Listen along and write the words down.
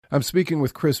I'm speaking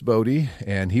with Chris Botti,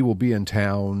 and he will be in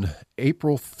town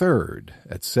April 3rd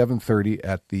at 7:30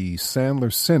 at the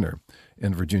Sandler Center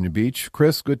in Virginia Beach.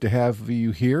 Chris, good to have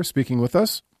you here speaking with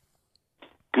us.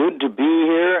 Good to be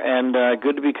here, and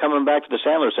good to be coming back to the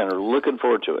Sandler Center. Looking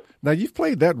forward to it. Now, you've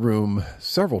played that room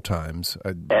several times.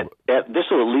 This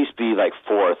will at least be like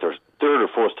third or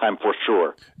fourth time for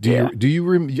sure. Do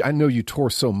you? I know you tour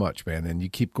so much, man, and you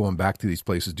keep going back to these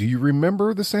places. Do you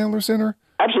remember the Sandler Center?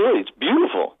 Absolutely, it's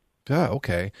beautiful. Oh,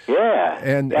 okay. Yeah,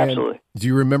 absolutely. And do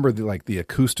you remember the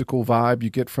acoustical vibe you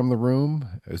get from the room?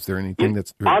 Is there anything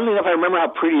that's oddly enough? I remember how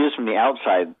pretty it is from the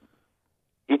outside.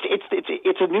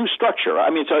 It's a new structure. I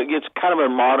mean, it's kind of a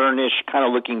modernish kind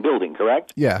of looking building,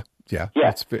 correct? Yeah.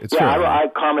 It's I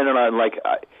commented on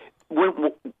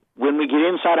when we get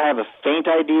inside, I have a faint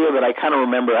idea, but I kind of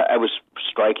remember I was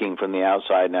striking from the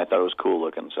outside, and I thought it was cool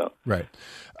looking. So right.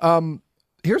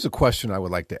 Here's a question I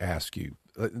would like to ask you.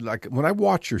 Like when I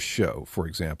watch your show, for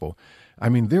example, I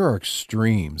mean, there are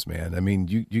extremes, man. I mean,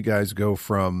 you guys go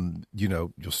from,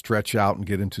 you'll stretch out and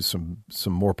get into some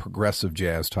more progressive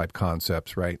jazz type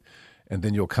concepts, right? And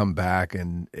then you'll come back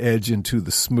and edge into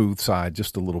the smooth side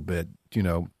just a little bit,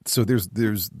 So there's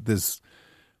this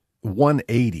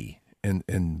 180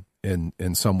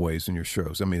 in some ways in your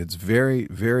shows. I mean, it's very,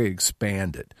 very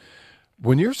expanded.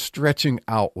 When you're stretching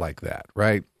out like that,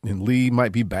 right, and Lee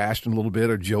might be bashing a little bit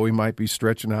or Joey might be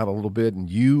stretching out a little bit and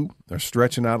you are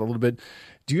stretching out a little bit,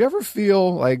 do you ever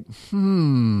feel like,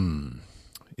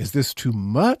 is this too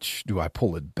much? Do I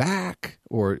pull it back?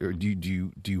 Or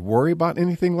do you worry about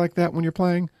anything like that when you're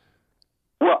playing?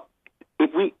 Well,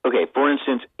 for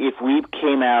instance, if we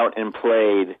came out and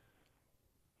played,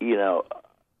 a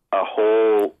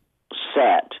whole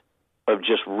set of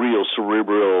just real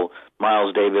cerebral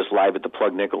Miles Davis live at the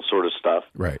Plug Nickel sort of stuff,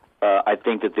 right? I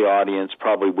think that the audience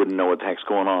probably wouldn't know what the heck's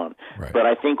going on. Right. But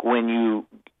I think when you,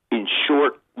 in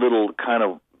short little kind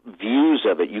of views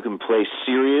of it, you can play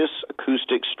serious,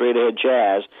 acoustic, straight-ahead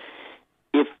jazz.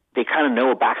 If they kind of know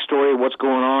a backstory of what's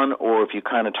going on, or if you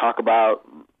kind of talk about,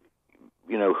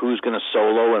 who's going to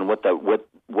solo and what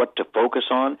to focus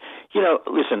on.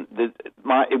 Listen,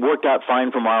 it worked out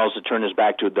fine for Miles to turn his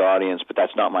back to the audience, but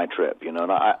that's not my trip. And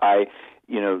I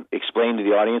explain to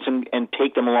the audience and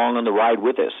take them along on the ride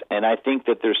with us. And I think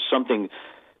that there's something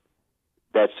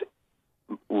that's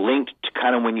linked to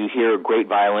kind of when you hear a great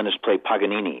violinist play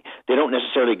Paganini. They don't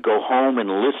necessarily go home and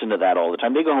listen to that all the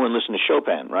time. They go home and listen to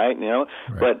Chopin, right?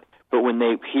 Right. But when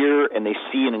they hear and they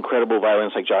see an incredible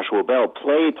violinist like Joshua Bell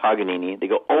play Paganini, they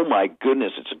go, "Oh my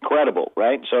goodness, it's incredible!"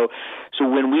 Right? So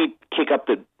when we kick up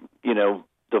the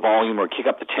volume or kick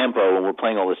up the tempo and we're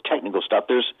playing all this technical stuff,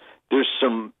 there's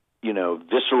some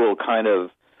visceral kind of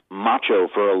macho,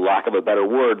 for a lack of a better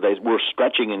word. We're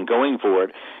stretching and going for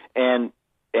it, and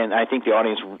I think the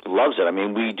audience loves it. I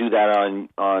mean, we do that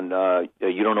on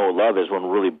You Don't Know What Love Is, when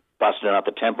we're really busting out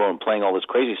the tempo and playing all this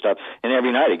crazy stuff, and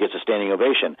every night it gets a standing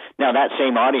ovation. Now, that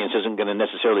same audience isn't going to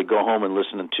necessarily go home and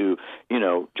listen to,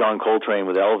 John Coltrane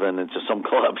with Elvin into some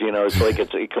club, It's like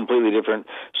it's a completely different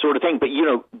sort of thing. But,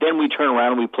 then we turn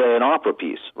around and we play an opera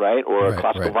piece, right? Or a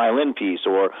classical violin piece,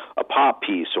 or a pop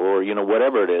piece, or,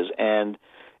 whatever it is. And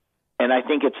I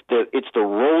think it's the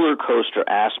roller coaster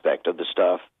aspect of the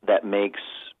stuff that makes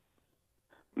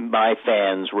my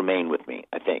fans remain with me,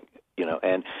 I think.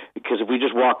 And because if we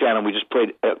just walked down and we just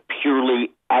played a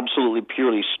absolutely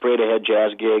purely straight ahead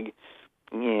jazz gig,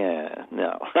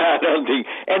 no, I don't think,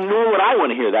 and nor would I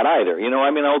want to hear that either.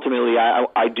 I mean, ultimately,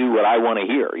 I do what I want to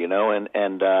hear,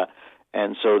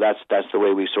 and so that's the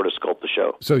way we sort of sculpt the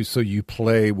show. So you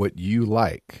play what you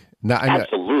like. Now,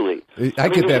 absolutely. I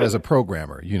get that as a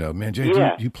programmer, man, Jay,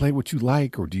 do you play what you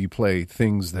like, or do you play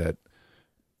things that,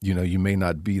 you may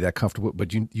not be that comfortable,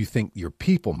 but you think your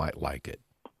people might like it?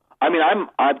 I mean,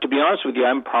 to be honest with you,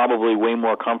 I'm probably way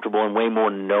more comfortable and way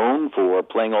more known for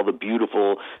playing all the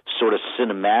beautiful sort of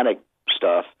cinematic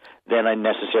stuff than I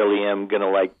necessarily am going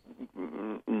to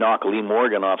knock Lee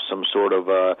Morgan off some sort of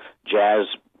jazz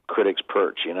critic's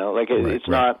perch. It's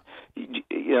not.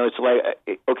 It's like,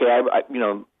 okay,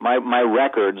 my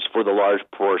records for the large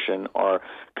portion are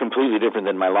completely different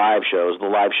than my live shows. The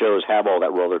live shows have all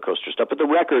that roller coaster stuff, but the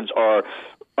records are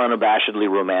unabashedly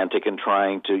romantic and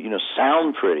trying to,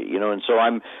 sound pretty, and so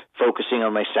I'm focusing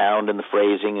on my sound and the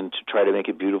phrasing and to try to make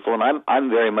it beautiful. And I'm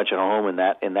very much at home in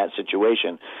that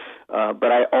situation.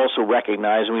 But I also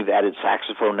recognize, and we've added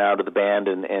saxophone now to the band,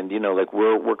 and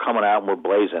we're coming out and we're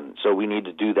blazing. So we need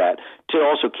to do that to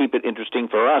also keep it interesting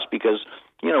for us, because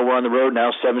we're on the road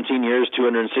now 17 years,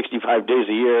 265 days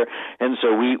a year, and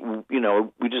so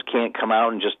we just can't come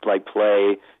out and just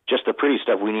play just the pretty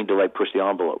stuff. We need to push the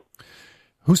envelope.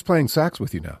 Who's playing sax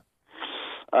with you now?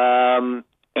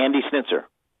 Andy Snitzer.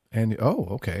 And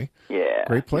okay. Yeah.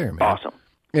 Great player, man. Awesome.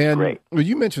 And Great.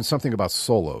 You mentioned something about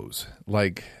solos.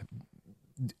 Like,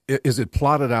 is it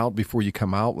plotted out before you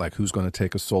come out? Like, who's going to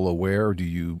take a solo where? Or do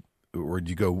you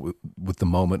go with the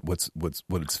moment? What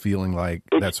it's feeling like?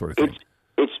 That sort of thing.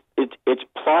 It's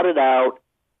plotted out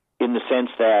in the sense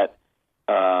that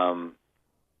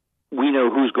we know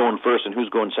who's going first and who's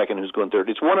going second, and who's going third.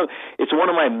 It's one of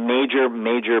my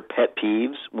major pet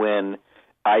peeves when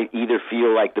I either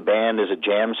feel like the band is a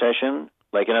jam session,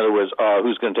 like in other words,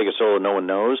 who's going to take a solo no one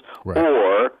knows, right.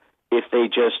 Or if they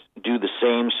just do the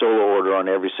same solo order on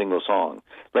every single song.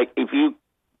 Like this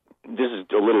is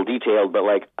a little detailed, but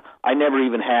like I never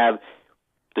even have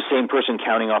the same person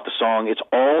counting off the song. It's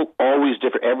always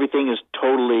different. Everything is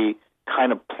totally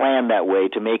kind of planned that way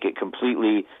to make it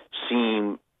completely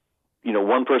seem,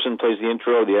 one person plays the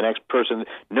intro, the next person,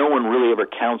 no one really ever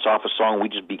counts off a song. We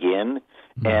just begin.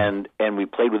 Mm-hmm. And we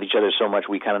played with each other so much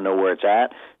we kind of know where it's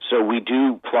at. So we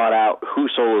do plot out who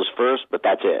solos first, but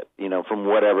that's it. From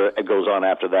whatever it goes on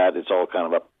after that, it's all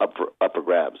kind of up for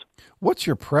grabs. What's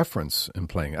your preference in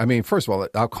playing? I mean, first of all,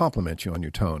 I'll compliment you on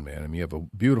your tone, man. I mean, you have a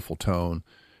beautiful tone,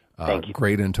 Thank you.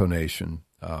 Great intonation.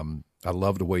 I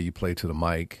love the way you play to the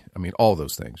mic. I mean, all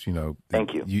those things.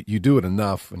 Thank you. You do it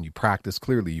enough, and you practice.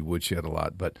 Clearly, you woodshed a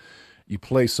lot, but you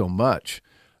play so much.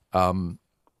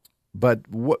 But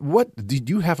what did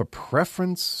you have a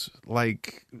preference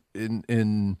like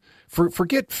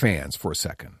forget fans for a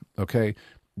second, okay?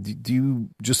 Do you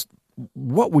just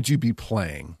what would you be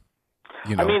playing?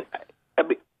 I mean,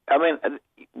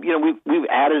 we've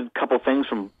added a couple things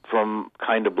from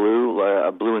Kind of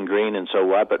Blue, Blue and Green, and so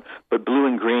what. But Blue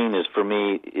and Green is for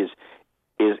me is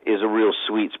a real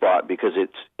sweet spot because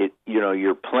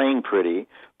you're playing pretty,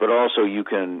 but also you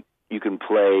can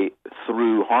play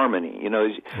through harmony,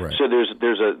 Right. So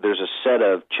there's a set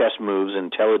of chess moves,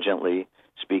 intelligently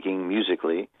speaking,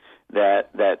 musically, that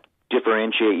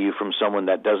differentiate you from someone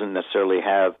that doesn't necessarily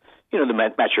have,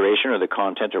 the maturation or the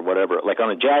content or whatever. Like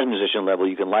on a jazz musician level,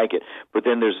 you can like it, but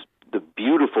then there's the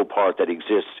beautiful part that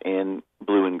exists in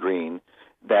Blue and Green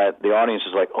that the audience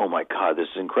is like, oh my God, this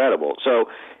is incredible. So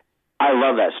I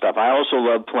love that stuff. I also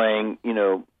love playing,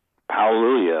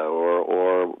 Hallelujah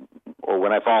or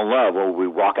When I Fall in Love, or we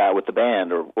walk out with the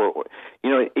band, or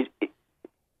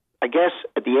I guess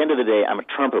at the end of the day, I'm a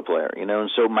trumpet player, and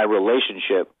so my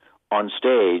relationship on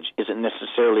stage isn't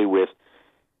necessarily with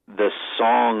the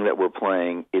song that we're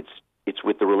playing. It's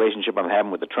with the relationship I'm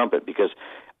having with the trumpet, because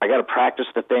I got to practice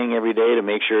the thing every day to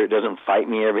make sure it doesn't fight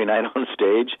me every night on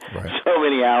stage. Right. So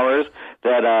many hours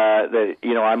that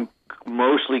I'm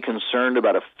mostly concerned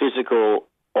about a physical,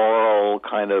 oral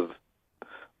kind of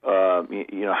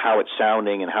how it's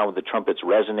sounding and how the trumpet's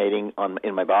resonating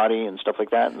in my body and stuff like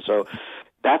that. And so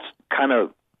that's kind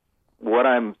of what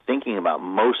I'm thinking about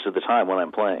most of the time when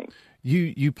I'm playing.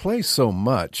 You play so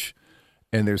much,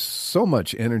 and there's so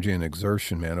much energy and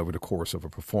exertion, man, over the course of a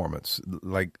performance.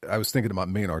 Like, I was thinking about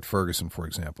Maynard Ferguson, for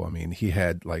example. I mean, he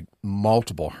had like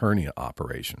multiple hernia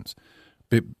operations,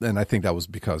 and I think that was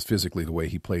because physically the way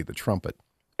he played the trumpet.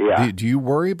 Yeah. Do you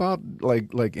worry about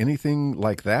like anything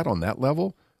like that on that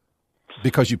level?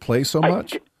 Because you play so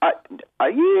much?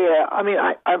 Yeah. I mean,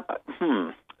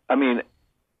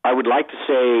 I would like to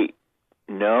say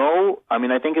no. I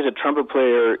mean, I think as a trumpet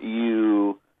player,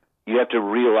 you have to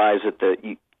realize that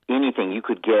anything you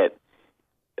could get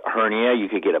a hernia, you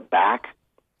could get a back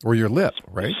or your lip,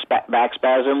 right? Back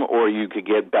spasm, or you could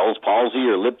get Bell's palsy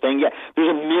or lip thing. Yeah, there's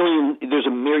a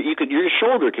million. Your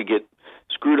shoulder could get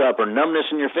screwed up, or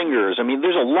numbness in your fingers. I mean,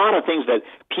 there's a lot of things that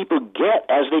people get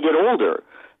as they get older.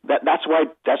 That's why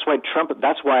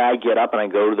I get up and I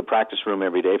go to the practice room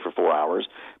every day for 4 hours,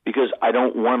 because I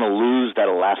don't want to lose that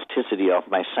elasticity of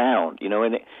my sound,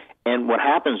 and what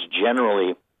happens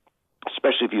generally,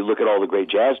 especially if you look at all the great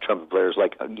jazz trumpet players,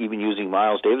 like even using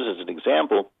Miles Davis as an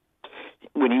example,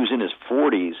 when he was in his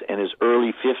 40s and his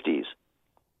early 50s,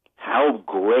 how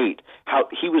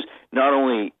he was not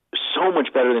only so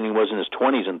much better than he was in his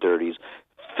 20s and 30s,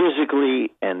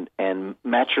 physically and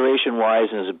maturation-wise,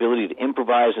 and his ability to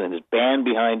improvise, and his band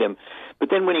behind him. But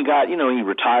then when he got, he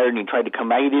retired and he tried to come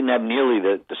back, he didn't have nearly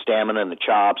the stamina and the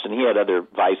chops, and he had other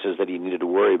vices that he needed to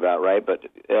worry about, right? But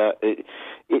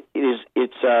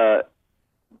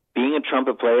being a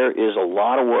trumpet player is a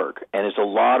lot of work, and it's a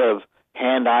lot of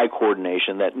hand-eye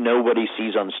coordination that nobody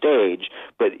sees on stage,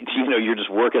 but you're just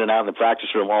working it out in the practice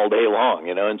room all day long,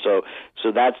 and so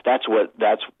that's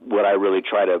what I really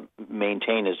try to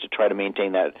maintain, is to try to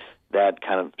maintain that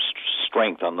kind of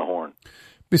strength on the horn.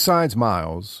 Besides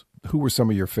Miles, who were some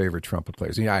of your favorite trumpet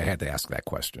players? Yeah, I had to ask that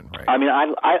question, right? I mean,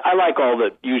 I like all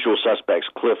the usual suspects: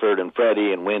 Clifford and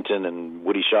Freddie and Wynton and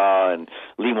Woody Shaw and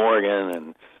Lee Morgan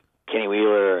and Kenny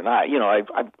Wheeler, and I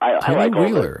like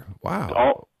Wheeler.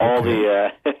 Wow. All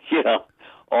the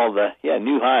all the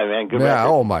New High, man. Good record.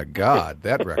 Oh my God,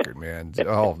 that record, man.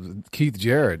 Oh, Keith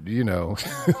Jarrett, Yeah,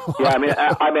 I mean,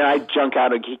 I junk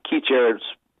out of Keith Jarrett's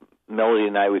Melody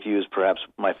Night with You is perhaps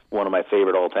one of my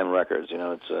favorite all-time records.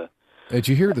 It's Did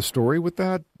you hear the story with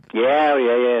that?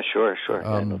 Yeah, sure.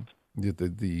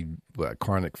 The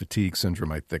chronic fatigue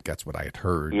syndrome, I think that's what I had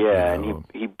heard. Yeah, and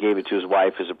he gave it to his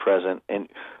wife as a present. And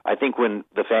I think when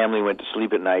the family went to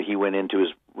sleep at night, he went into his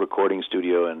recording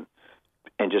studio and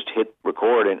just hit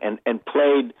record and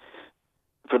played.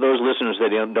 For those listeners that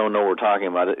don't know what we're talking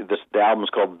about, the album's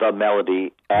called The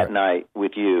Melody at Night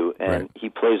with You, and he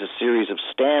plays a series of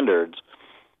standards,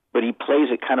 but he plays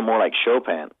it kind of more like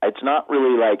Chopin. It's not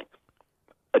really like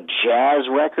a jazz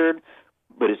record,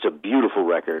 but it's a beautiful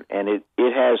record, and it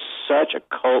has such a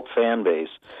cult fan base.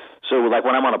 So, like,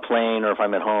 when I'm on a plane or if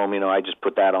I'm at home, I just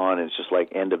put that on, and it's just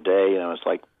like end of day, it's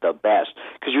like the best.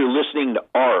 Because you're listening to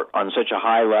art on such a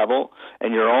high level,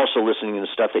 and you're also listening to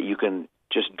stuff that you can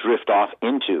just drift off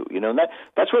into, and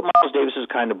that's what Miles Davis's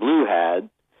Kind of Blue had,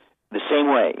 the same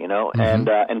way,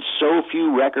 and so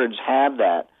few records have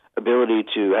that ability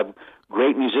to have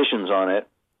great musicians on it,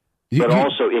 but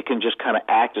also it can just kind of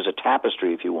act as a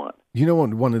tapestry if you want.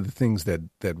 One of the things that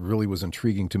really was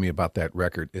intriguing to me about that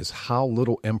record is how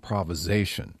little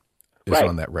improvisation is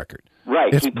on that record.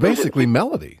 Right, it's basically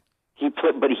melody.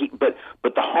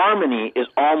 But the harmony is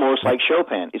almost like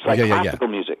Chopin. It's like classical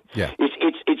music. Yeah.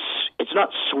 It's not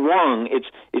swung.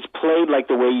 It's played like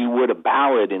the way you would a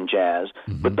ballad in jazz.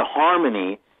 Mm-hmm. But the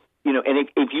harmony, and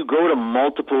if you go to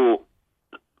multiple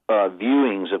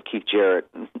viewings of Keith Jarrett,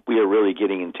 we are really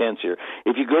getting intense here.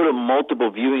 If you go to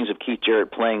multiple viewings of Keith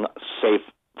Jarrett playing, say,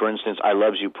 for instance, I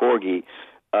Loves You, Porgy,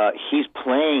 he's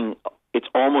playing. It's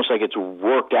almost like it's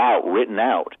worked out, written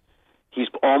out. He's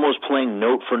almost playing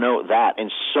note for note that,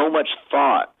 and so much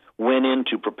thought went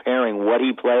into preparing what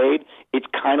he played. It's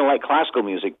kind of like classical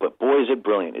music, but boy, is it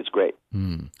brilliant. It's great.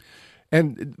 Mm.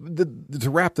 And to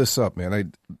wrap this up,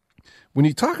 man, when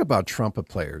you talk about trumpet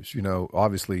players,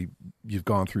 obviously you've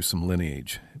gone through some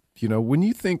lineage. When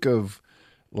you think of,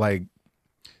 like,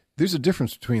 there's a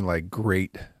difference between, like,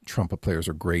 great trumpet players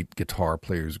or great guitar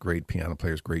players, great piano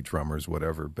players, great drummers,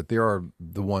 whatever, but there are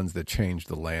the ones that change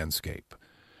the landscape.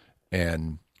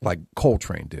 And like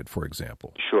Coltrane did, for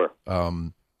example. Sure.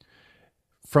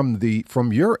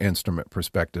 From your instrument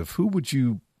perspective, who would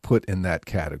you put in that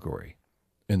category?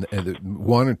 In the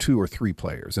one or two or three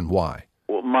players, and why?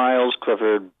 Well, Miles,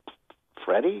 Clifford,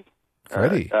 Freddie.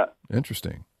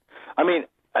 Interesting. I mean,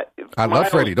 I love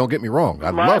Freddie. Don't get me wrong.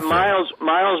 I love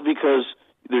Miles because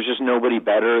there's just nobody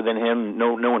better than him.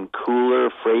 No one cooler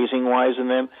phrasing wise than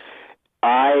them.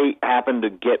 I happened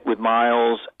to get with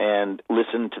Miles and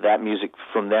listen to that music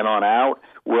from then on out,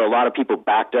 where a lot of people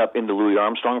backed up into Louis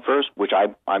Armstrong first, which I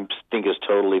think is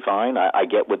totally fine. I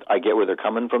get where they're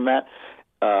coming from that.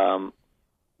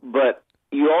 But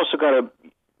you also got to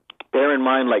bear in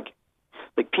mind, like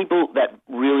people that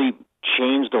really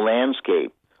changed the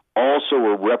landscape also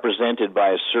were represented by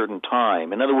a certain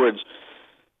time. In other words,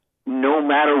 no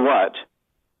matter what,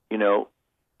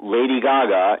 Lady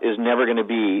Gaga is never going to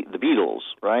be the Beatles,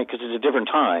 right? Because it's a different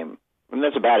time. I mean,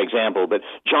 that's a bad example, but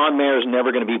John Mayer is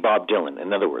never going to be Bob Dylan,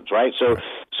 in other words, right? So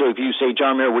if you say,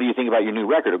 John Mayer, what do you think about your new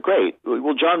record? Oh, great.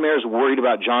 Well, John Mayer's worried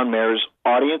about John Mayer's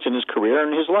audience and his career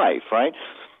and his life, right?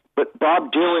 But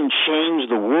Bob Dylan changed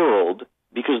the world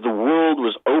because the world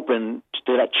was open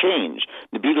to that change.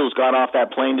 The Beatles got off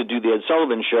that plane to do the Ed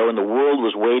Sullivan Show, and the world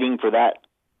was waiting for that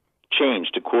change,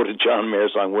 to quote a John Mayer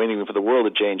song, waiting for the world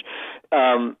to change.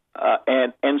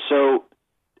 And so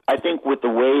I think with the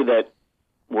way that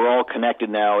we're all connected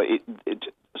now,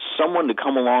 someone to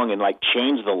come along and like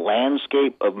change the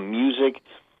landscape of music,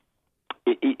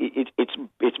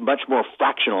 it's much more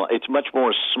fractional. It's much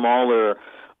more smaller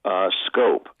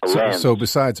scope. So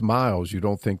besides Miles, you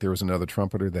don't think there was another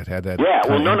trumpeter that had that? Yeah,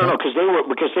 well, no,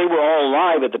 because they were all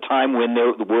alive at the time when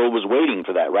the world was waiting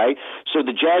for that, right? So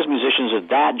the jazz musicians of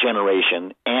that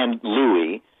generation and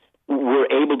Louis were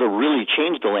able to really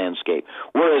change the landscape.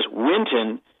 Whereas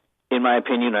Wynton, in my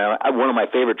opinion, one of my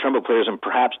favorite trumpet players and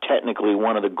perhaps technically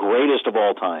one of the greatest of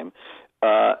all time,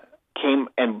 came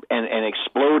and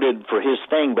exploded for his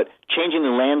thing, but changing the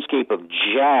landscape of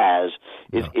jazz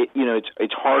is,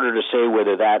 it's harder to say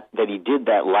whether that he did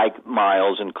that like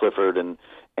Miles and Clifford and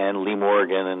Lee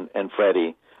Morgan and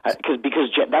Freddie, because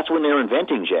that's when they were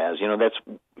inventing jazz. That's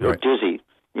or right. Dizzy.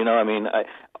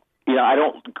 I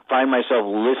don't find myself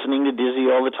listening to Dizzy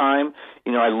all the time.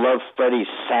 I love Freddie's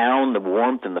sound, the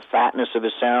warmth and the fatness of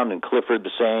his sound, and Clifford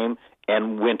the same,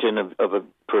 and Wynton of a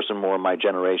person more in my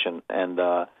generation. And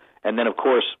then, of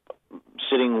course,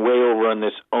 sitting way over on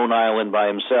this own island by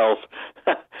himself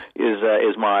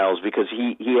is Miles, because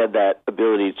he had that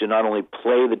ability to not only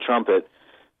play the trumpet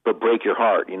but break your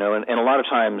heart, and a lot of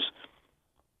times,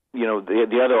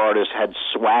 the other artists had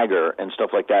swagger and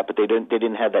stuff like that, but they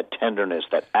didn't have that tenderness,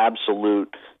 that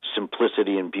absolute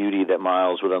simplicity and beauty that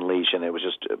Miles would unleash, and it was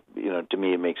just, to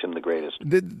me, it makes him the greatest.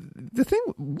 The thing,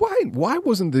 why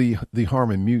wasn't the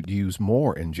harmon mute used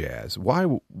more in jazz? Why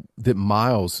did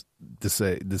Miles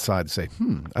decide to say,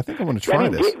 I think I want to try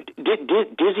this?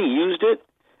 Dizzy used it,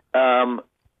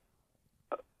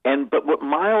 but what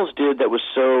Miles did that was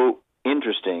so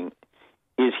interesting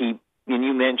is and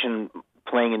you mentioned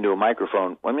playing into a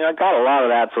microphone. I mean, I got a lot of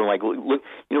that from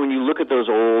when you look at those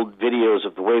old videos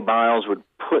of the way Miles would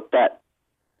put that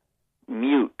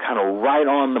mute kind of right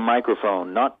on the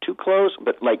microphone, not too close,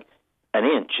 but like an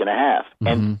inch and a half,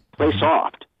 and play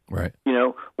soft. Right.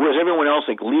 Whereas everyone else,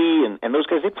 like Lee and those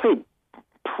guys, they played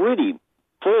pretty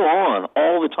full on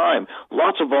all the time,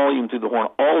 lots of volume through the horn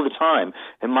all the time,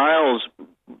 and Miles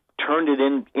turned it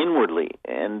inwardly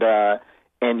and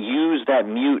used that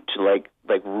mute to like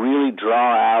really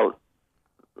draw out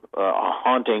a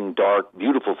haunting, dark,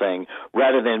 beautiful thing,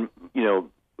 rather than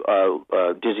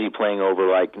Dizzy playing over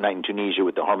like Night in Tunisia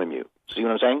with the harmon mute. See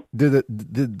what I'm saying?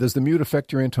 Does the mute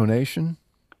affect your intonation?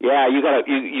 Yeah, you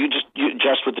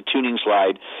adjust with the tuning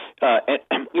slide.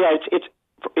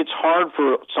 It's hard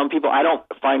for some people. I don't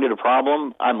find it a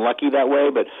problem. I'm lucky that way,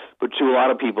 but to a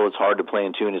lot of people, it's hard to play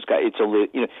in tune. It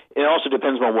also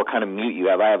depends on what kind of mute you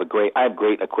have. I have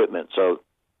great equipment, so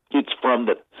it's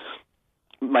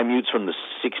my mute's from the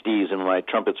 60s and my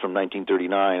trumpet's from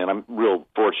 1939, and I'm real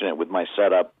fortunate with my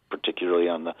setup, particularly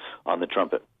on the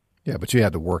trumpet. Yeah, but you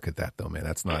had to work at that, though, man.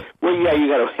 That's not. Well, yeah, you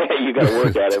got to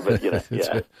work at it, but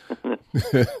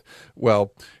yeah.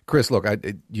 Well, Chris, look, I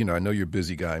know you're a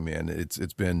busy guy, man.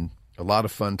 It's been a lot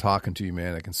of fun talking to you,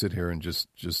 man. I can sit here and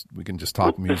we can just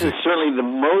talk music. This is certainly the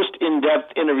most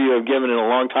in-depth interview I've given in a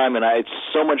long time, and it's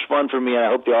so much fun for me. And I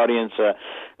hope the audience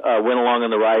went along on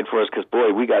the ride for us, because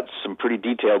boy, we got some pretty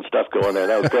detailed stuff going there.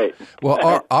 That was great.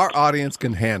 Well, our audience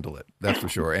can handle it. That's for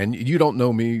sure. And you don't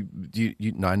know me.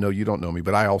 I know you don't know me,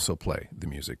 but I also play the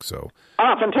music. So,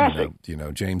 fantastic.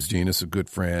 James Genus, a good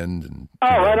friend, and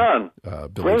right on.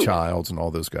 Billy Great. Childs and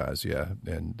all those guys. Yeah,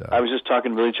 and I was just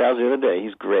talking to Billy Childs the other day.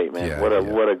 He's great, man. Yeah, what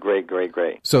a great.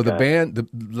 So the band, the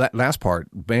last part,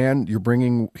 you're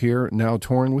bringing here now,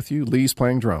 touring with you. Lee's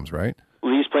playing drums, right?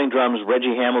 Lee's playing drums.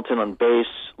 Reggie Hamilton on bass.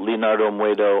 Leonardo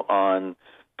Muedo on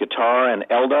guitar, and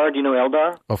Eldar. Do you know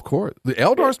Eldar? Of course. The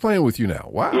Eldar's playing with you now.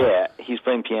 Wow. Yeah, he's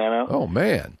playing piano. Oh,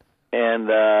 man. And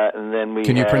then we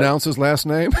Can you pronounce his last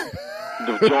name?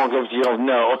 Don't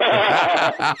know.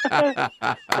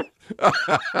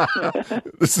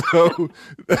 So,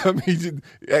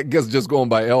 I guess just going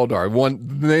by Eldar.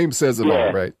 The name says it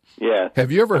all, right? Yeah.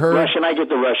 Have you ever heard Russian? I get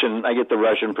the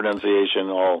Russian pronunciation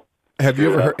all. Have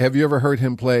you ever heard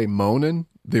him play Monin?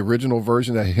 The original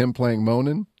version of him playing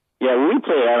Monin? Yeah, we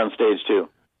played that on stage too.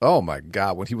 Oh my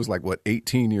God! When he was like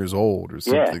 18 years old or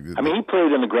something. Yeah, I mean, he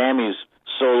played in the Grammys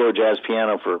solo jazz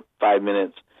piano for 5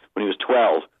 minutes when he was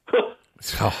 12.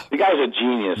 The guy's a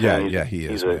genius. Yeah, he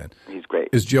is, man. He's great.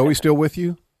 Is Joey still with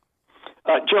you?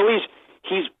 Joey's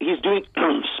he's doing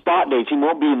spot dates. He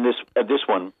won't be in this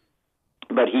one,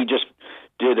 but he just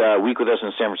did a week with us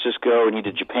in San Francisco, and he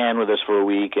did Japan with us for a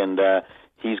week, and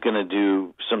he's going to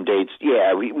do some dates.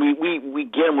 Yeah, we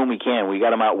get him when we can. We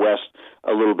got him out west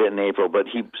a little bit in April, but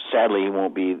sadly he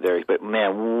won't be there. But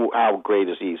man, how great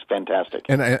is he? He's fantastic.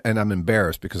 And I'm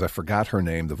embarrassed because I forgot her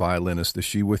name, the violinist. Is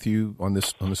she with you on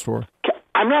this tour?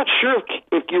 I'm not sure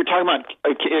if you're talking about. Are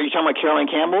you talking about Caroline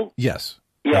Campbell? Yes.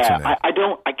 Yeah, I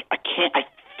can't. I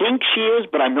think she is,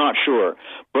 but I'm not sure.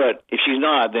 But if she's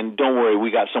not, then don't worry. We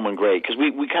got someone great, because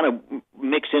we kind of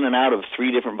mix in and out of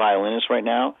 3 different violinists right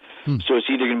now. So it's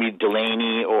either going to be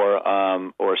Delaney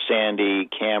or Sandy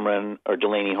Cameron or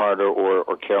Delaney Harder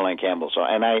or Caroline Campbell. So,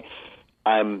 and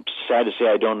I'm sad to say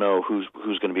I don't know who's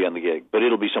going to be on the gig, but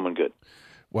it'll be someone good.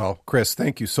 Well, Chris,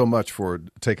 thank you so much for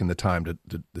taking the time to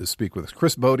speak with us.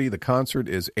 Chris Botti, the concert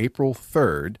is April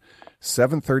 3rd,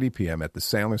 7:30 p.m. at the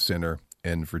Sandler Center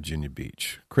in Virginia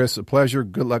Beach. Chris, a pleasure.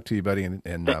 Good luck to you, buddy,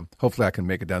 and hopefully I can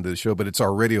make it down to the show. But it's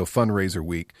our radio fundraiser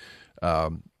week,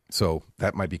 so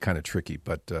that might be kind of tricky.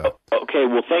 But okay,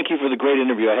 well, thank you for the great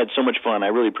interview. I had so much fun. I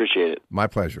really appreciate it. My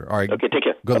pleasure. All right. Okay, take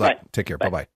care. Good Bye-bye. luck. Take care. Bye. Bye-bye.